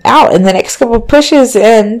out in the next couple of pushes,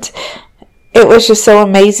 and it was just so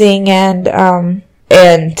amazing. And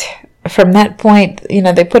from that point, you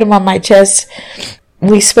know, they put him on my chest.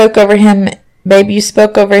 We spoke over him. Babe, you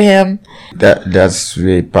spoke over him. That's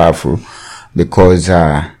really powerful, because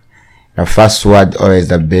the first word always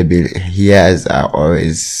the baby hears are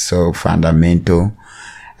always so fundamental.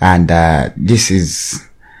 And this is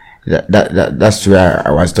that's where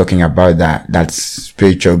I was talking about that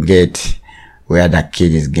spiritual gate, where the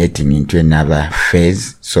kid is getting into another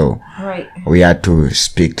phase. So we have to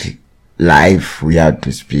speak life, we have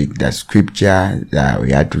to speak the scripture,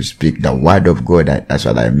 we have to speak the word of God. That's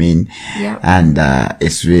what I mean. Yeah. And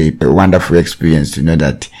it's really a wonderful experience to know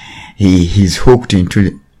that he's hooked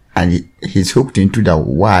into the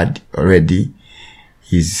word already.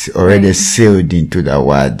 He's already sealed into the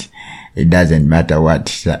word. It doesn't matter what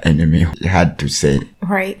the enemy had to say.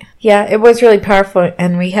 Right. Yeah, it was really powerful,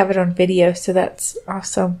 and we have it on video, so that's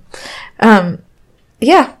awesome.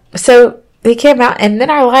 Yeah, so they came out, and then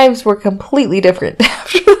our lives were completely different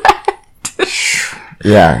after that.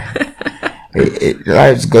 Yeah.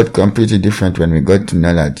 Lives got completely different when we got to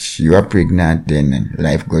know that you are pregnant, then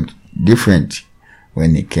life got different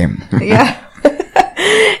when it came. Yeah.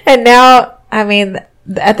 And now, I mean,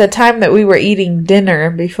 at the time that we were eating dinner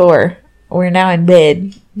before, we're now in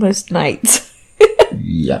bed most nights.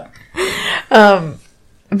 Yeah.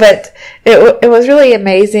 But it was really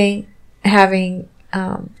amazing having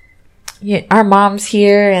our moms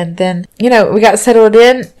here, and then, you know, we got settled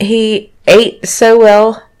in. He ate so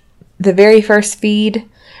well the very first feed.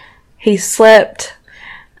 He slept.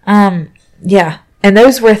 Yeah. And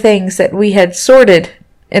those were things that we had sorted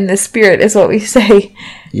in the Spirit, is what we say.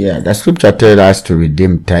 Yeah, the scripture tells us to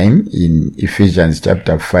redeem time in Ephesians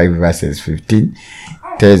chapter 5 verses 15.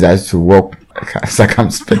 Tells us to walk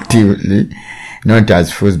circumspectively, not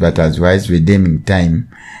as fools but as wise, redeeming time,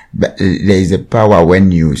 But there is a power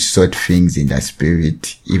when you sort things in the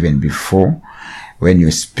spirit, even before, when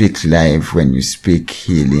you speak life, when you speak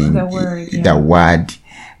healing, the word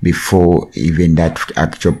before even that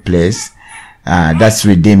actual place. That's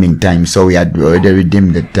redeeming time. So we had already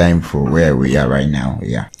redeemed the time for where we are right now.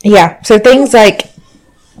 Yeah. Yeah. So things like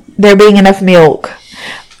there being enough milk,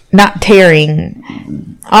 not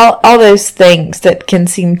tearing, all those things that can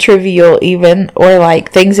seem trivial even, or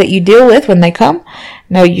like things that you deal with when they come.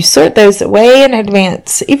 No, you sort those way in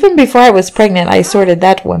advance. Even before I was pregnant, I sorted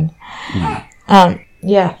that one.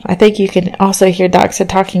 Yeah, I think you can also hear Doxa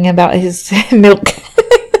talking about his milk.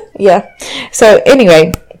 Yeah. So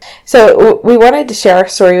anyway, so we wanted to share our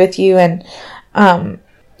story with you, and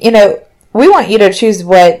we want you to choose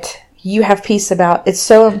what you have peace about. It's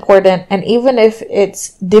so important, and even if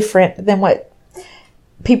it's different than what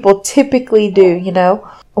people typically do,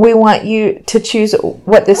 we want you to choose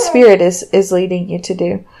what the Spirit is leading you to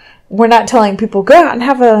do. We're not telling people go out and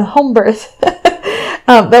have a home birth,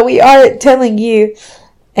 but we are telling you,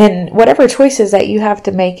 and whatever choices that you have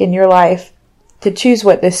to make in your life, to choose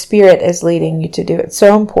what the Spirit is leading you to do. It's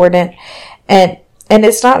so important, and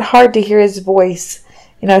it's not hard to hear His voice.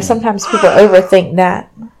 Sometimes people overthink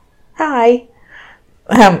that. Hi.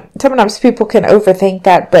 Sometimes people can overthink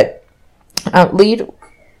that, but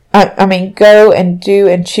go and do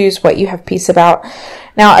and choose what you have peace about.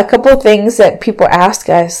 Now, a couple of things that people ask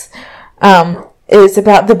us is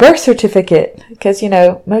about the birth certificate, because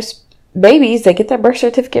most babies, they get their birth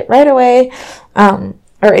certificate right away,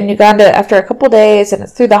 or in Uganda after a couple days, and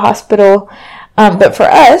it's through the hospital. But for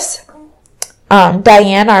us,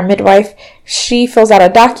 Diane, our midwife, she fills out a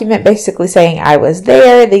document basically saying, I was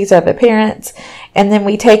there, these are the parents, and then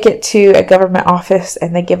we take it to a government office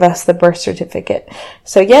and they give us the birth certificate.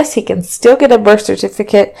 So yes, he can still get a birth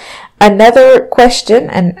certificate. Another question,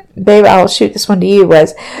 and babe, I'll shoot this one to you,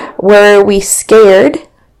 was, were we scared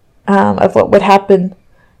of what would happen,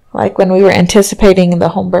 like when we were anticipating the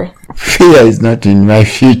home birth? Fear is not in my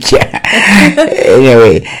future.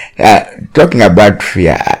 Anyway, talking about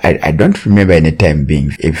fear, I don't remember any time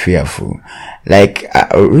being fearful. Like,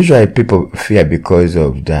 usually people fear because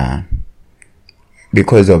of the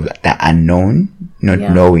unknown, not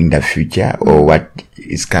knowing the future or what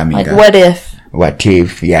is coming. Like, what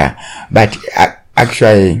if, yeah. But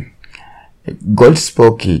actually, God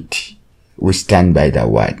spoke it. We stand by the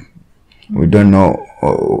word. We don't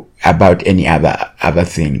know about any other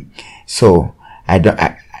thing. So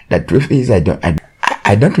the truth is I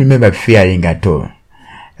don't remember fearing at all.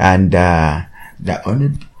 And the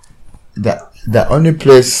only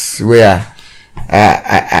place where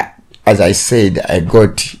as I said, I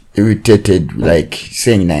got irritated, like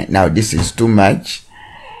saying that now this is too much,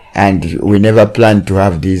 and we never planned to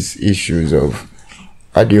have these issues of,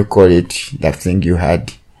 what do you call it, the thing you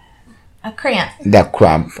had? A cramp. The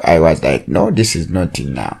cramp. I was like, no, this is not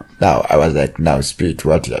in now. Now I was like, now Spirit,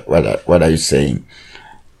 what are you saying?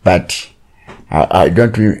 But I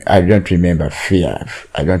don't remember fear.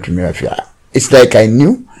 I don't remember fear. It's like I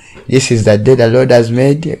knew this is the day the Lord has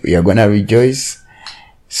made. We are gonna rejoice.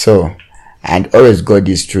 So, and always God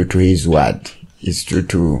is true to His word. He's true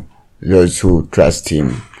to those who trust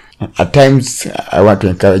Him. At times, I want to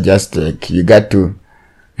encourage us, like, you got to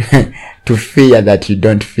to fear that you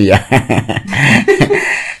don't fear.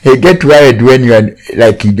 You get worried when you are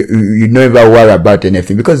like you never worry about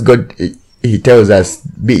anything, because God, He tells us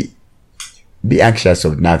be anxious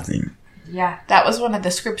of nothing. Yeah, that was one of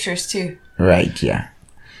the scriptures too. Right. Yeah.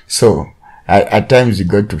 So at times you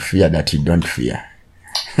got to fear that you don't fear.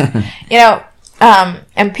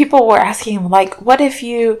 And people were asking him, like, what if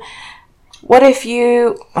you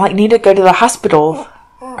like need to go to the hospital,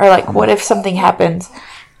 or like what if something happens?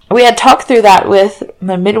 We had talked through that with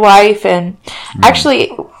the midwife, and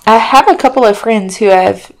actually I have a couple of friends who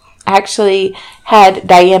have actually had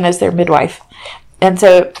Diane as their midwife. And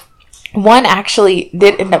so one actually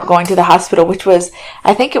did end up going to the hospital, which was,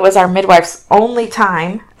 I think it was our midwife's only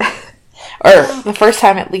time, or the first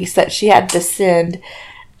time at least, that she had to send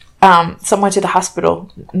someone to the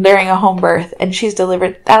hospital during a home birth, and she's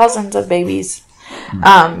delivered thousands of babies.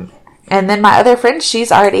 And then my other friend,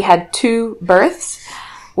 she's already had 2 births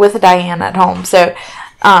with Diane at home. So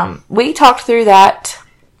we talked through that,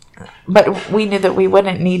 but we knew that we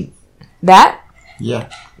wouldn't need that.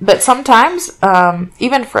 Yeah. But sometimes,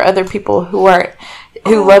 even for other people who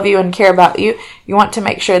love you and care about you, you want to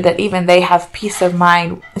make sure that even they have peace of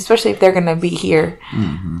mind, especially if they're going to be here.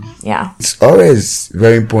 Mm-hmm. Yeah. It's always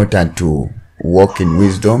very important to walk in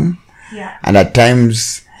wisdom. Yeah. And at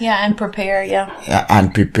times... Yeah, and prepare, yeah.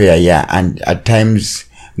 And prepare, yeah. And at times,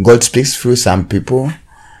 God speaks through some people.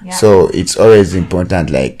 Yeah. So it's always important,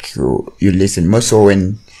 like you listen. More so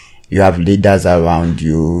when you have leaders around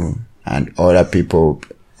you and other people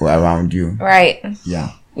around you. Right.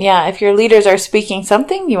 Yeah. Yeah. If your leaders are speaking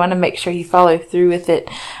something, you want to make sure you follow through with it,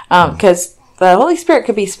 because the Holy Spirit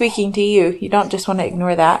could be speaking to you. You don't just want to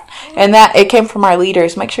ignore that. And that it came from our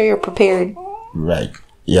leaders. Make sure you're prepared. Right.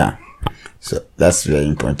 Yeah. So that's very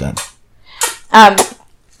important.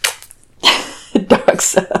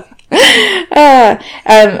 Dogs.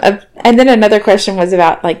 And then another question was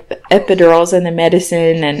about like the epidurals and the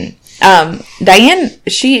medicine, and Diane,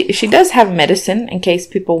 she does have medicine in case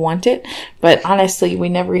people want it, but honestly, we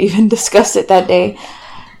never even discussed it that day.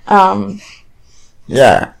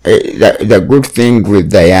 Yeah, the good thing with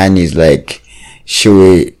Diane is like she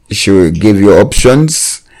will give you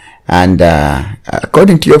options, and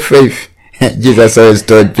according to your faith. Jesus always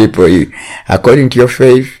told people, according to your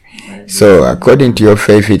faith. So according to your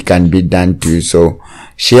faith, it can be done to you. So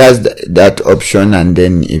she has that option, and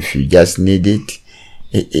then if you just need it,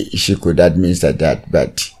 she could administer that.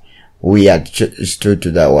 But we are stood to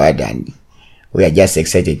the word, and we are just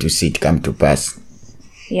excited to see it come to pass.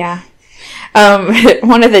 Yeah.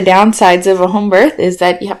 One of the downsides of a home birth is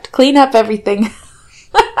that you have to clean up everything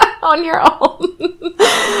on your own.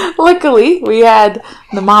 Luckily, we had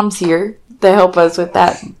the moms here to help us with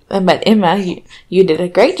that. But Emma, you did a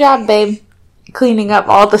great job, babe, cleaning up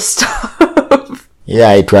all the stuff.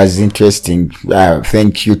 Yeah, it was interesting.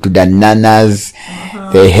 Thank you to the nanas.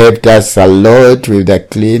 They helped us a lot with the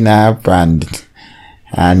cleanup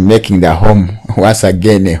and making the home once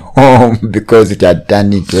again a home, because it had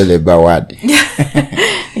turned into a backward.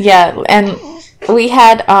 Yeah, and we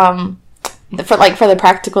had for the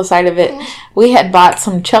practical side of it, we had bought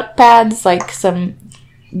some chuck pads, like some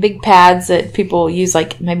big pads that people use,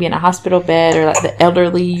 like maybe in a hospital bed, or like the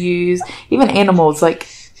elderly use, even animals, like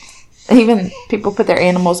even people put their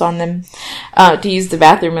animals on them to use the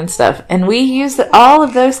bathroom and stuff. And we used all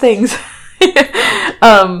of those things.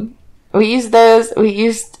 We used those. We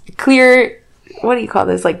used clear, what do you call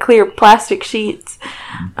this? Like clear plastic sheets.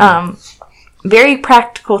 Very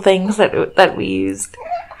practical things that we used.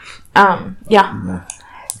 Yeah.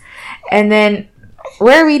 And then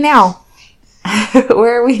where are we now?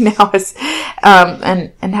 Where are we now?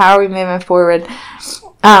 And how are we moving forward?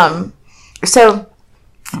 So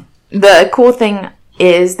the cool thing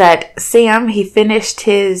is that Sam, he finished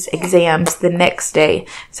his exams the next day.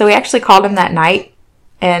 So we actually called him that night,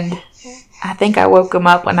 and I think I woke him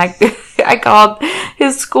up when I called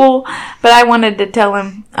his school, but I wanted to tell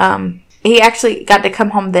him, he actually got to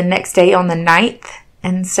come home the next day on the 9th.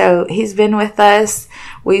 And so he's been with us.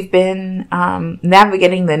 We've been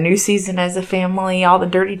navigating the new season as a family, all the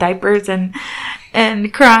dirty diapers and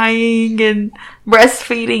crying and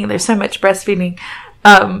breastfeeding. There's so much breastfeeding.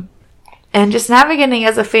 And just navigating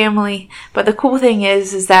as a family. But the cool thing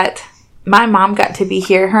is that my mom got to be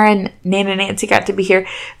here. Her and Nana Nancy got to be here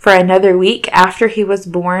for another week after he was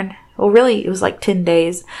born. Well, really, it was like 10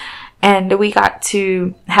 days. And we got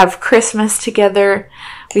to have Christmas together.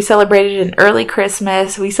 We celebrated an early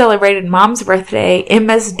Christmas. We celebrated Mom's birthday.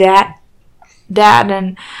 Emma's dad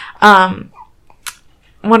and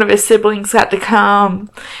one of his siblings got to come.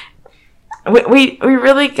 We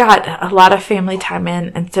really got a lot of family time in,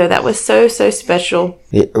 and so that was so special.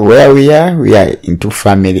 Where we are into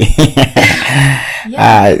family.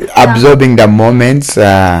 Absorbing the moments.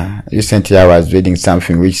 Recently I was reading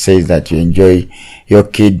something which says that you enjoy your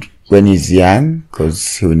kid when he's young,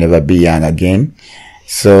 because he will never be young again.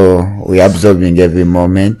 So we're absorbing every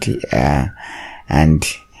moment and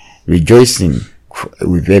rejoicing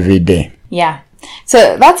with every day. Yeah.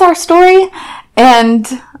 So that's our story. And,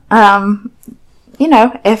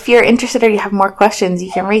 if you're interested or you have more questions,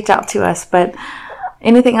 you can reach out to us. But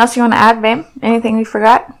anything else you want to add, babe? Anything we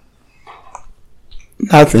forgot?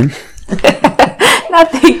 Nothing.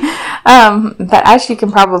 Nothing. But as you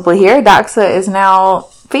can probably hear, Doxa is now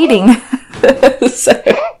feeding.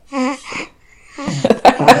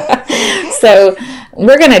 So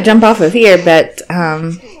we're going to jump off of here, but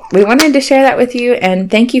we wanted to share that with you, and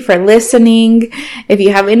thank you for listening. If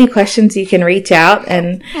you have any questions, you can reach out,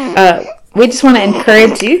 and we just want to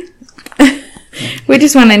encourage you. We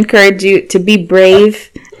just want to encourage you to be brave,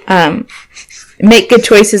 make good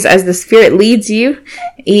choices as the Spirit leads you,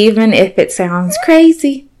 even if it sounds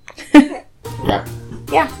crazy. Yeah.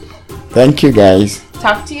 Yeah. Thank you, guys.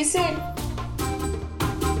 Talk to you soon.